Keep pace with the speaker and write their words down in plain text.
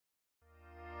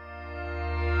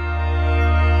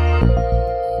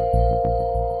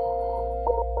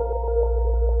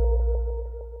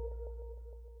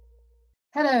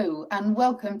and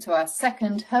welcome to our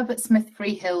second Herbert Smith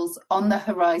Freehills on the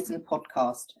Horizon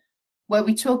podcast, where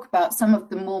we talk about some of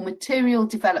the more material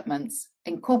developments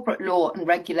in corporate law and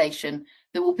regulation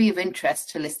that will be of interest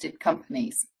to listed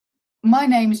companies. My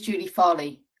name is Julie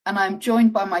Farley, and I'm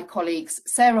joined by my colleagues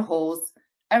Sarah Hawes,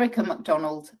 Erica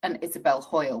MacDonald, and Isobel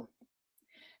Hoyle.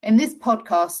 In this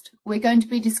podcast, we're going to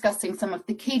be discussing some of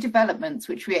the key developments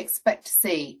which we expect to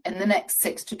see in the next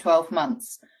 6 to 12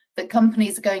 months that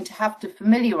companies are going to have to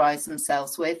familiarise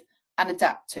themselves with and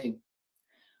adapt to,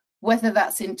 whether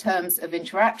that's in terms of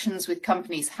interactions with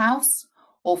Companies House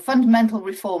or fundamental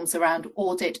reforms around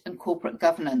audit and corporate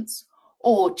governance,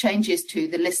 or changes to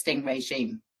the listing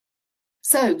regime.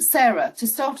 So, Sarah, to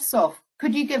start us off,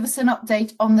 could you give us an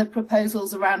update on the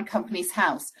proposals around Companies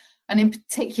House, and in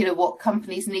particular what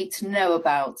companies need to know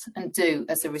about and do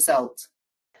as a result?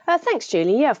 Thanks,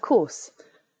 Julie. Yeah, of course.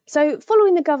 So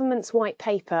following the government's white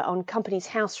paper on Companies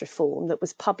House reform that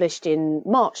was published in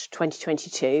March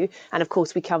 2022, and of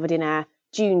course we covered in our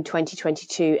June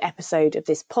 2022 episode of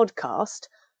this podcast,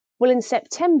 well, in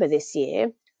September this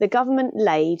year, the government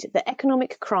laid the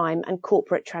Economic Crime and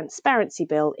Corporate Transparency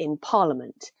Bill in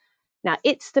Parliament. Now,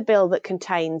 it's the bill that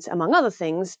contains, among other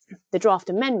things, the draft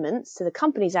amendments to the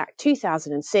Companies Act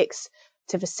 2006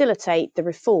 to facilitate the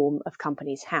reform of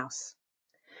Companies House.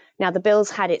 Now, the bill's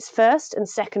had its first and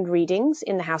second readings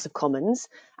in the House of Commons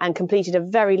and completed a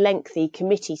very lengthy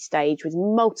committee stage with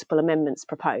multiple amendments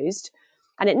proposed,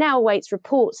 and it now awaits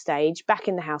report stage back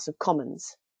in the House of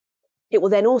Commons. It will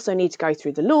then also need to go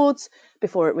through the Lords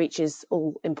before it reaches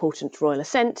all-important royal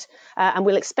assent, and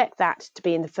we'll expect that to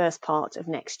be in the first part of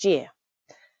next year.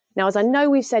 Now, as I know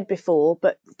we've said before,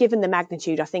 but given the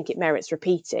magnitude, I think it merits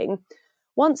repeating,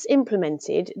 once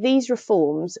implemented, these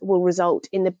reforms will result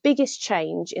in the biggest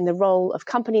change in the role of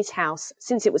Companies House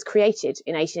since it was created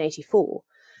in 1884,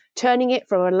 turning it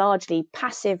from a largely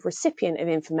passive recipient of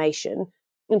information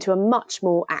into a much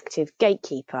more active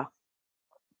gatekeeper.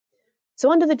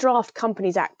 So under the draft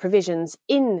Companies Act provisions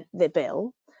in the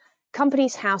bill,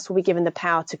 Companies House will be given the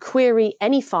power to query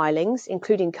any filings,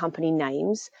 including company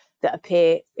names, that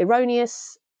appear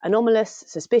erroneous, anomalous,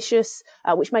 suspicious,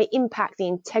 which may impact the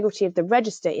integrity of the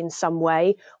register in some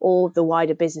way or the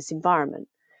wider business environment.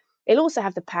 It'll also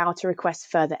have the power to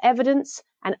request further evidence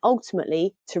and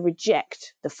ultimately to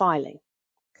reject the filing.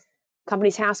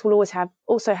 Companies House will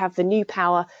also have the new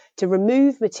power to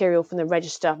remove material from the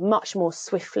register much more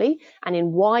swiftly and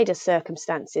in wider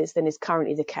circumstances than is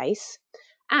currently the case,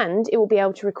 and it will be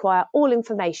able to require all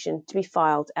information to be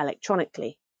filed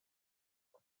electronically.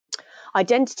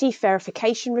 Identity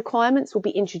verification requirements will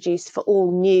be introduced for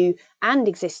all new and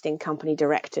existing company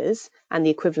directors and the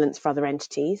equivalents for other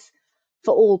entities,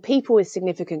 for all people with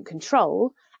significant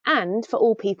control, and for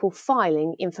all people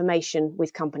filing information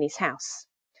with Companies House.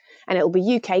 And it will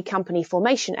be UK company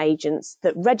formation agents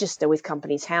that register with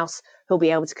Companies House who will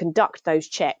be able to conduct those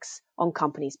checks on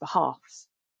companies' behalves.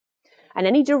 And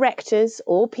any directors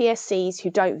or PSCs who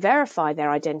don't verify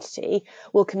their identity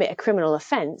will commit a criminal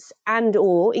offence and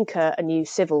or incur a new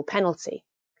civil penalty.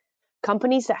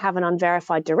 Companies that have an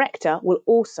unverified director will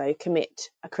also commit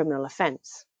a criminal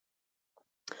offence.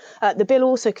 The bill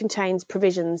also contains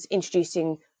provisions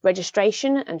introducing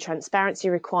registration and transparency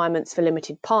requirements for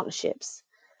limited partnerships.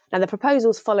 Now, the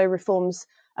proposals follow reforms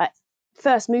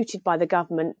first mooted by the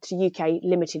government to UK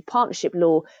limited partnership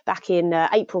law back in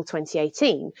April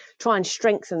 2018, try and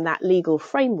strengthen that legal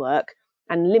framework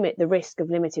and limit the risk of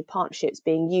limited partnerships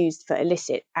being used for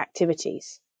illicit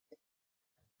activities.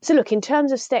 So look, in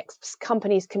terms of steps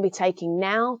companies can be taking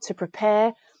now to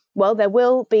prepare, well, there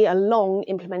will be a long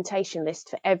implementation list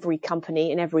for every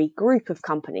company and every group of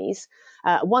companies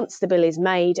once the bill is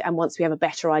made and once we have a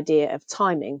better idea of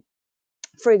timing.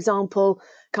 For example,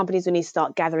 companies will need to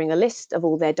start gathering a list of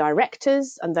all their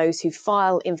directors and those who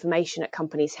file information at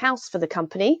Companies House for the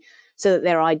company so that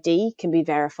their ID can be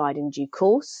verified in due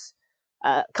course.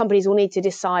 Companies will need to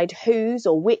decide whose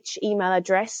or which email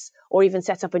address or even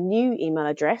set up a new email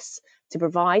address to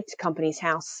provide to Companies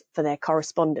House for their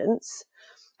correspondence.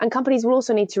 And companies will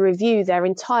also need to review their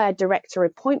entire director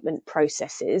appointment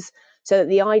processes so that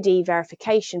the ID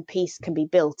verification piece can be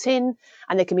built in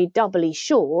and they can be doubly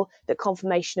sure that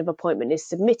confirmation of appointment is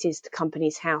submitted to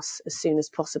Companies House as soon as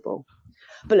possible.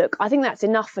 But look, I think that's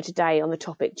enough for today on the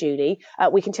topic, Julie.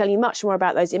 We can tell you much more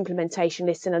about those implementation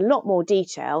lists in a lot more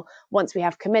detail once we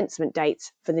have commencement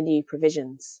dates for the new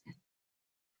provisions.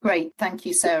 Great, thank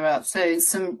you, Sarah. So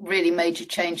some really major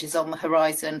changes on the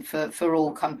horizon for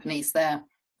all companies there.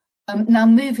 Now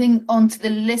moving on to the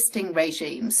listing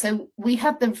regime. So we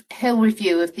had the Hill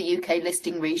review of the UK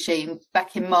listing regime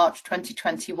back in March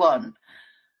 2021.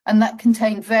 and that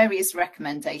contained various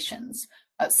recommendations,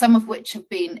 some of which have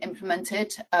been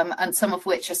implemented and some of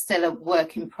which are still a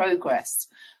work in progress.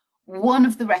 One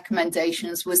of the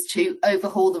recommendations was to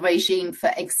overhaul the regime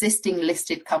for existing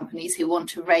listed companies who want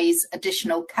to raise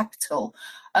additional capital.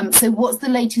 So what's the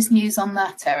latest news on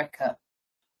that, Erica?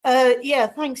 Yeah,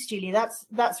 thanks, Julie.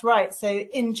 That's right. So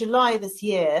in July this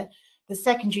year, the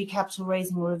Secondary Capital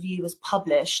Raising Review was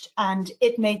published, and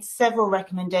it made several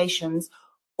recommendations,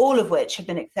 all of which have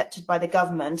been accepted by the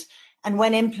government, and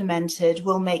when implemented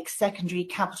will make secondary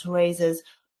capital raisers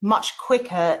much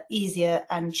quicker, easier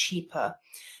and cheaper.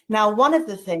 Now, one of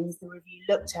the things the review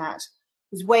looked at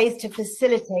was ways to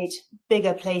facilitate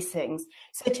bigger placings,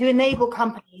 so to enable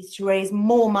companies to raise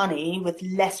more money with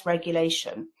less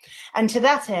regulation. And to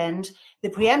that end, the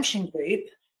Preemption Group,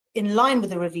 in line with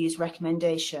the review's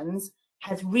recommendations,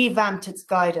 has revamped its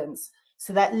guidance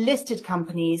so that listed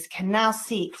companies can now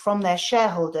seek from their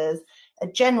shareholders a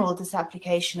general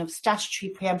disapplication of statutory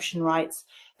preemption rights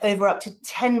over up to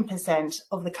 10%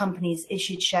 of the company's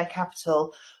issued share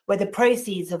capital, where the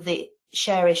proceeds of the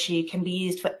share issue can be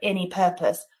used for any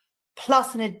purpose,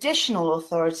 plus an additional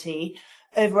authority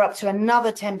over up to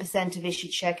another 10% of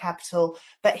issued share capital,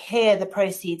 but here the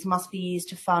proceeds must be used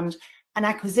to fund an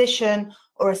acquisition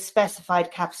or a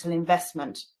specified capital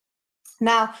investment.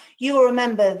 Now, you will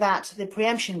remember that the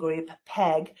Preemption Group,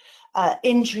 PEG,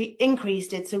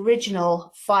 increased its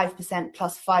original 5%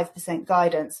 plus 5%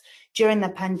 guidance during the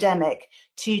pandemic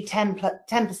to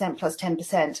 10% plus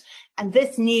 10%. And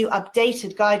this new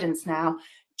updated guidance now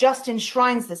just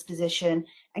enshrines this position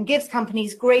and gives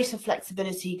companies greater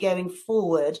flexibility going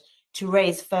forward to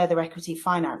raise further equity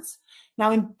finance.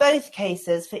 Now, in both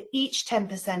cases, for each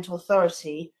 10%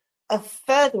 authority, a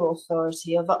further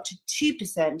authority of up to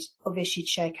 2% of issued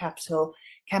share capital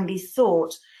can be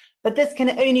sought, but this can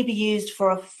only be used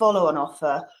for a follow-on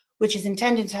offer, which is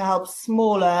intended to help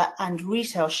smaller and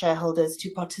retail shareholders to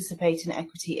participate in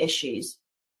equity issues.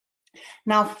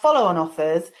 Now, follow-on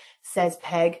offers, says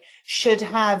PEG, should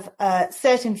have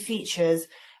certain features.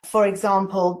 For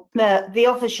example, the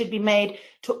offer should be made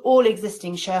to all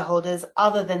existing shareholders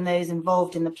other than those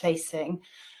involved in the placing.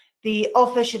 The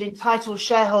offer should entitle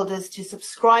shareholders to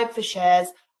subscribe for shares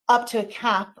up to a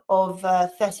cap of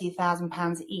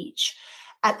 £30,000 each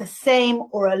at the same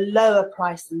or a lower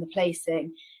price than the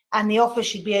placing. And the offer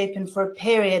should be open for a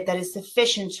period that is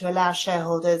sufficient to allow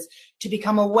shareholders to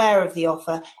become aware of the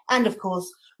offer and, of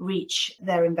course, reach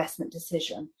their investment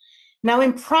decision. Now,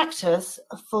 in practice,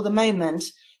 for the moment,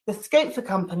 the scope for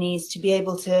companies to be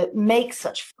able to make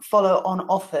such follow-on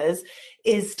offers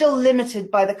is still limited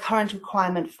by the current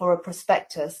requirement for a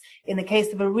prospectus in the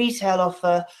case of a retail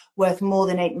offer worth more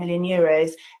than €8 million,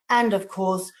 and of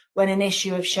course when an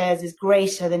issue of shares is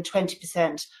greater than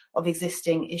 20% of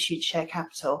existing issued share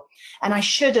capital. And I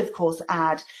should of course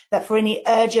add that for any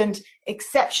urgent,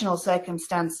 exceptional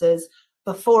circumstances,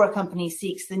 before a company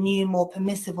seeks the new, more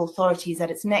permissive authorities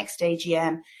at its next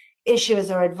AGM,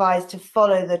 issuers are advised to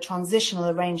follow the transitional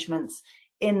arrangements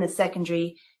in the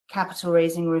Secondary Capital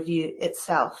Raising Review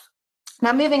itself.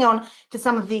 Now, moving on to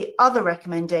some of the other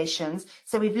recommendations.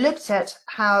 So we've looked at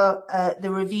how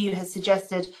the review has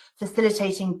suggested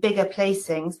facilitating bigger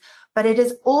placings, but it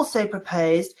is also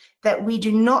proposed that we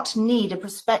do not need a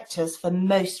prospectus for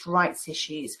most rights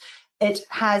issues. It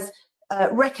has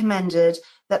recommended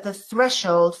that the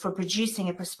threshold for producing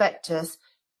a prospectus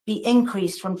be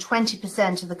increased from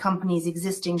 20% of the company's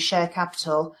existing share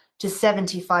capital to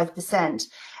 75%,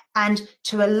 and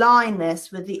to align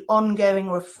this with the ongoing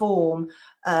reform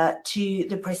to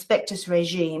the prospectus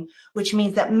regime, which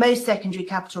means that most secondary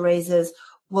capital raisers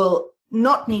will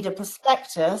not need a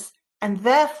prospectus and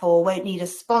therefore won't need a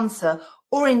sponsor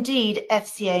or indeed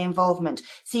FCA involvement.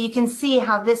 So you can see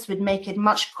how this would make it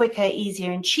much quicker,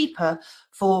 easier and cheaper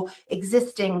for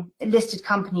existing listed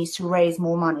companies to raise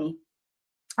more money.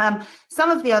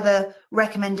 Some of the other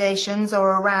recommendations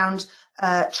are around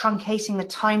truncating the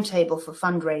timetable for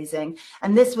fundraising,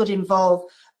 and this would involve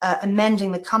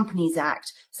amending the Companies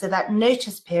Act so that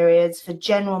notice periods for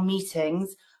general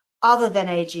meetings other than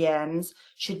AGMs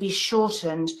should be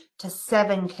shortened to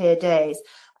 7 clear days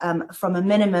from a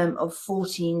minimum of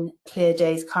 14 clear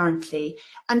days currently,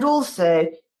 and also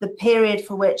the period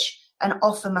for which an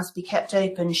offer must be kept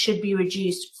open should be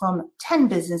reduced from 10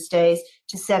 business days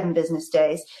to 7 business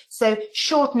days. So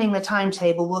shortening the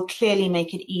timetable will clearly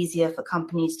make it easier for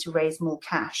companies to raise more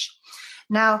cash.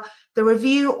 Now, the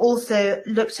review also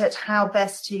looked at how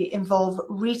best to involve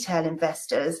retail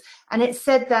investors, and it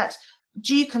said that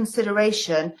due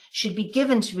consideration should be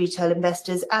given to retail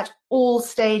investors at all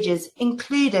stages,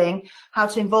 including how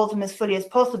to involve them as fully as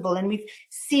possible. And we've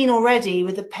seen already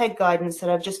with the PEG guidance that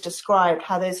I've just described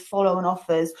how those follow-on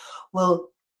offers will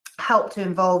help to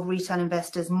involve retail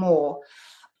investors more.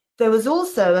 There was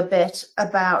also a bit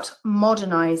about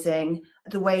modernising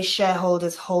the way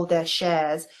shareholders hold their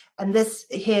shares. And this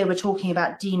here we're talking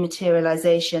about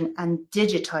dematerialisation and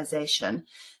digitisation,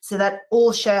 so that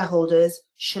all shareholders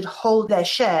should hold their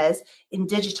shares in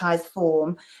digitised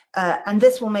form. And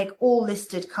this will make all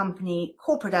listed company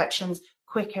corporate actions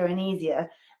quicker and easier.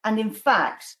 And in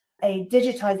fact, a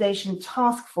digitisation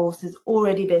task force has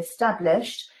already been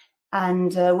established,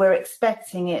 and we're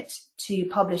expecting it to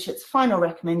publish its final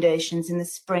recommendations in the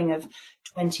spring of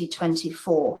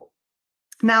 2024.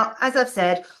 Now, as I've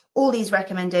said, all these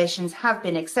recommendations have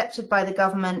been accepted by the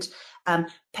government.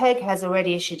 PEG has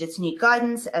already issued its new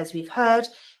guidance, as we've heard,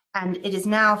 and it is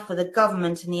now for the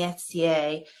government and the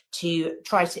FCA to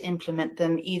try to implement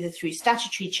them either through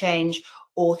statutory change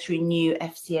or through new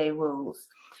FCA rules.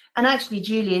 And actually,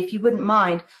 Julie, if you wouldn't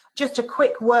mind, just a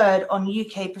quick word on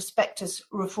UK prospectus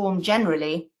reform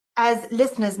generally. As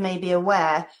listeners may be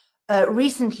aware,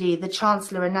 recently the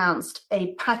Chancellor announced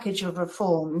a package of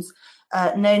reforms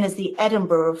known as the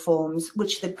Edinburgh Reforms,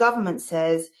 which the government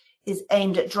says is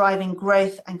aimed at driving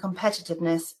growth and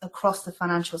competitiveness across the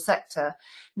financial sector.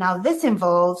 Now, this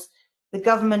involves the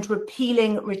government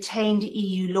repealing retained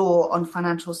EU law on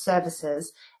financial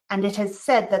services, and it has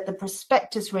said that the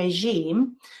prospectus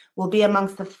regime will be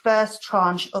amongst the first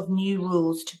tranche of new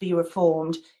rules to be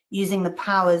reformed using the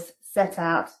powers set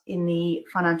out in the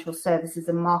Financial Services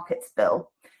and Markets Bill.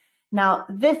 Now,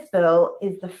 this bill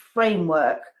is the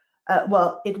framework,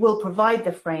 it will provide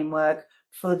the framework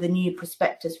for the new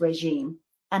prospectus regime.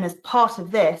 And as part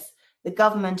of this, the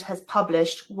government has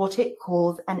published what it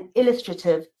calls an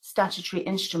illustrative statutory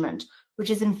instrument, which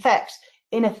is in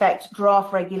effect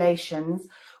draft regulations,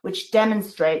 which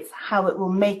demonstrates how it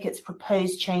will make its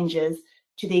proposed changes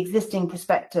to the existing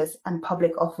prospectus and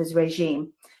public offers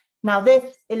regime. Now,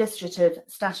 this illustrative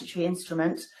statutory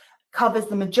instrument covers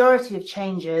the majority of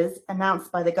changes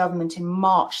announced by the government in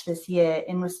March this year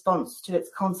in response to its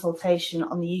consultation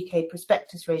on the UK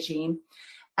prospectus regime,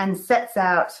 and sets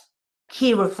out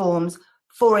key reforms.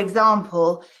 For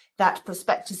example, that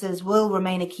prospectuses will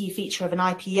remain a key feature of an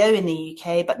IPO in the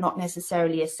UK, but not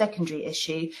necessarily a secondary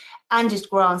issue, and it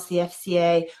grants the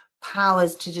FCA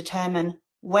powers to determine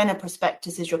when a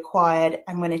prospectus is required,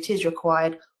 and when it is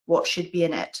required, what should be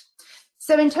in it.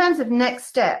 So in terms of next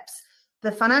steps,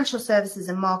 the Financial Services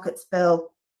and Markets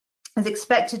Bill is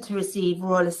expected to receive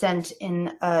royal assent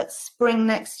in spring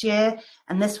next year,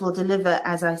 and this will deliver,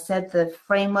 as I said, the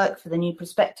framework for the new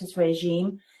prospectus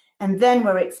regime. And then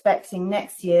we're expecting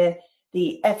next year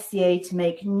the FCA to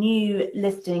make new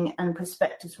listing and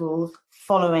prospectus rules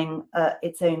following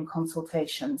its own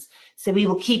consultations. So we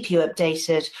will keep you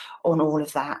updated on all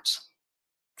of that.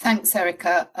 Thanks,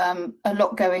 Erica. A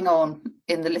lot going on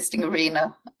in the listing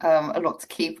arena, a lot to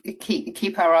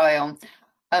keep our eye on.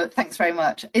 Thanks very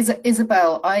much.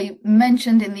 Isobel, I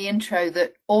mentioned in the intro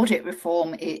that audit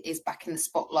reform is back in the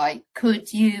spotlight.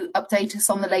 Could you update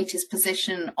us on the latest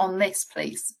position on this,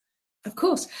 please? Of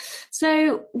course.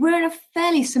 So we're in a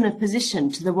fairly similar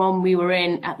position to the one we were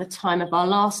in at the time of our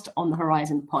last On the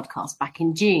Horizon podcast back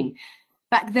in June.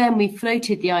 Back then, we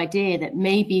floated the idea that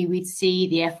maybe we'd see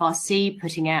the FRC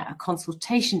putting out a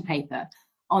consultation paper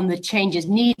on the changes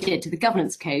needed to the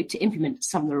governance code to implement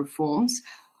some of the reforms,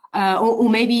 or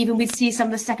maybe even we'd see some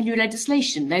of the secondary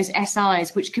legislation, those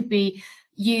SIs, which could be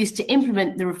used to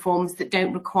implement the reforms that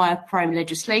don't require primary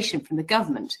legislation from the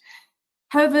government.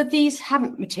 However, these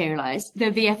haven't materialised,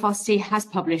 though the FRC has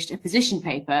published a position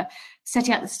paper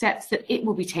setting out the steps that it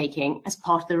will be taking as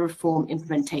part of the reform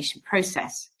implementation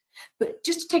process. But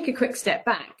just to take a quick step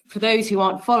back, for those who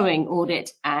aren't following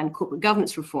audit and corporate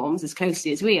governance reforms as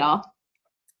closely as we are,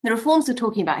 the reforms we're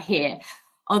talking about here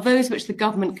are those which the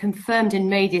government confirmed in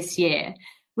May this year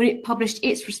when it published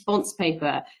its response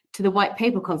paper to the white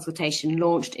paper consultation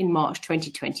launched in March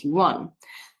 2021.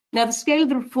 Now, the scale of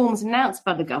the reforms announced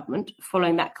by the government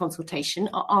following that consultation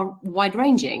are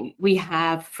wide-ranging. We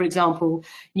have, for example,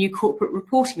 new corporate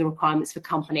reporting requirements for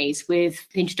companies with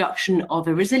the introduction of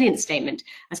a resilience statement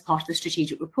as part of the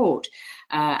strategic report,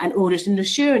 an audit and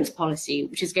assurance policy,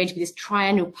 which is going to be this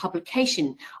triennial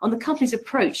publication on the company's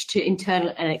approach to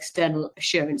internal and external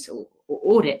assurance or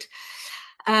audit.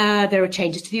 There are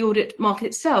changes to the audit market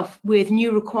itself, with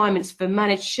new requirements for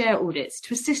managed share audits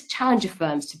to assist challenger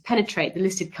firms to penetrate the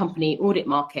listed company audit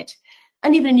market.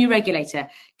 and even a new regulator,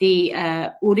 the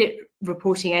Audit,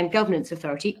 Reporting and Governance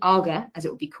Authority, ARGA, as it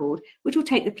will be called, which will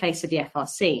take the place of the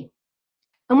FRC.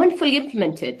 And when fully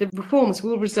implemented, the reforms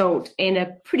will result in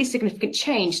a pretty significant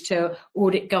change to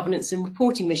audit, governance and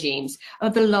reporting regimes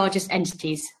of the largest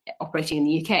entities operating in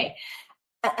the UK.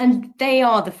 And they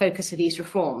are the focus of these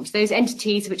reforms, those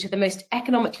entities which are the most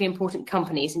economically important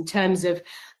companies in terms of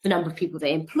the number of people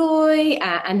they employ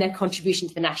and their contribution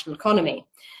to the national economy.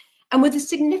 And with the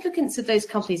significance of those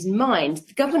companies in mind,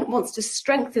 the government wants to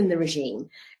strengthen the regime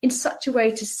in such a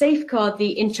way to safeguard the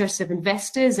interests of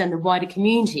investors and the wider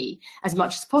community as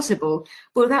much as possible,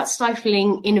 but without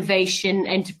stifling innovation,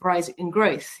 enterprise and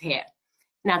growth here.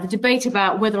 Now, the debate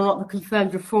about whether or not the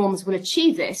confirmed reforms will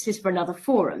achieve this is for another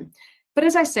forum. But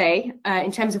as I say,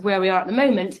 in terms of where we are at the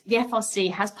moment, the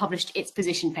FRC has published its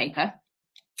position paper,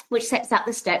 which sets out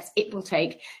the steps it will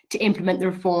take to implement the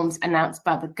reforms announced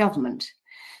by the government.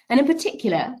 And in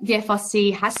particular, the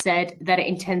FRC has said that it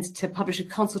intends to publish a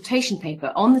consultation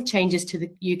paper on the changes to the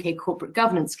UK Corporate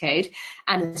Governance Code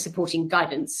and the supporting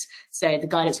guidance, so the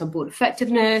guidance on board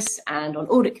effectiveness and on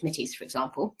audit committees, for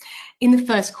example, in the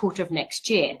first quarter of next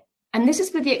year. And this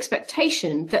is with the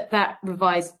expectation that that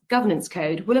revised governance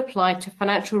code will apply to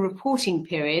financial reporting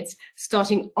periods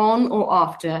starting on or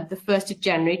after the 1st of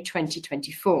January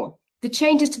 2024. The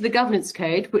changes to the governance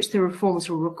code, which the reforms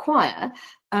will require,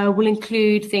 will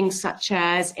include things such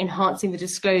as enhancing the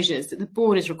disclosures that the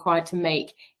board is required to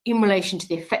make in relation to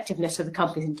the effectiveness of the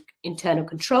company's internal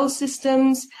control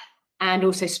systems, and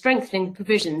also strengthening the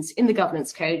provisions in the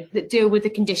governance code that deal with the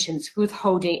conditions for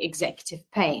withholding executive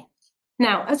pay.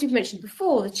 Now, as we've mentioned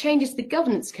before, the changes to the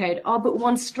governance code are but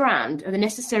one strand of the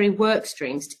necessary work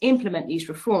streams to implement these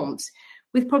reforms,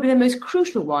 with probably the most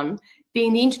crucial one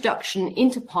being the introduction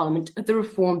into Parliament of the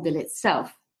Reform Bill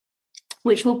itself,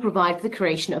 which will provide for the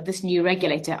creation of this new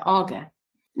regulator, ARGA.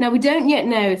 Now, we don't yet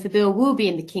know if the bill will be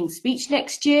in the King's Speech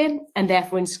next year, and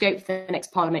therefore in scope for the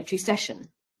next parliamentary session.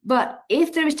 But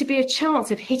if there is to be a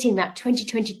chance of hitting that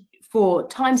 2024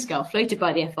 timescale floated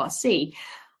by the FRC,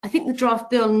 I think the draft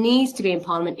bill needs to be in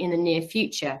Parliament in the near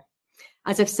future.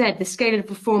 As I've said, the scale of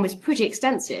reform is pretty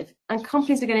extensive, and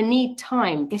companies are going to need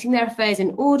time getting their affairs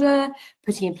in order,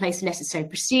 putting in place the necessary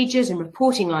procedures and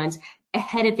reporting lines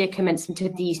ahead of the commencement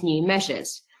of these new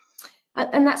measures.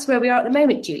 And that's where we are at the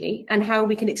moment, Julie, and how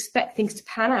we can expect things to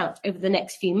pan out over the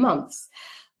next few months.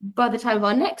 By the time of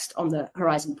our next On the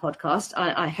Horizon podcast,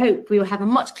 I hope we will have a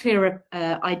much clearer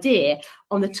idea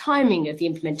on the timing of the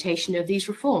implementation of these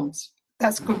reforms.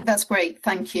 That's great.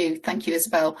 Thank you. Thank you,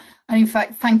 Isobel. And in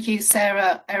fact, thank you,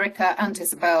 Sarah, Erica and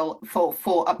Isobel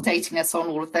for updating us on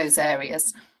all of those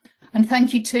areas. And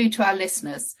thank you too to our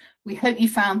listeners. We hope you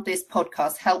found this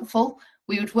podcast helpful.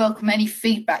 We would welcome any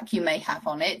feedback you may have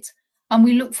on it. And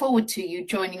we look forward to you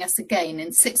joining us again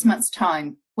in 6 months'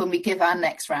 time when we give our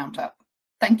next roundup.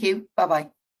 Thank you.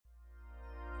 Bye-bye.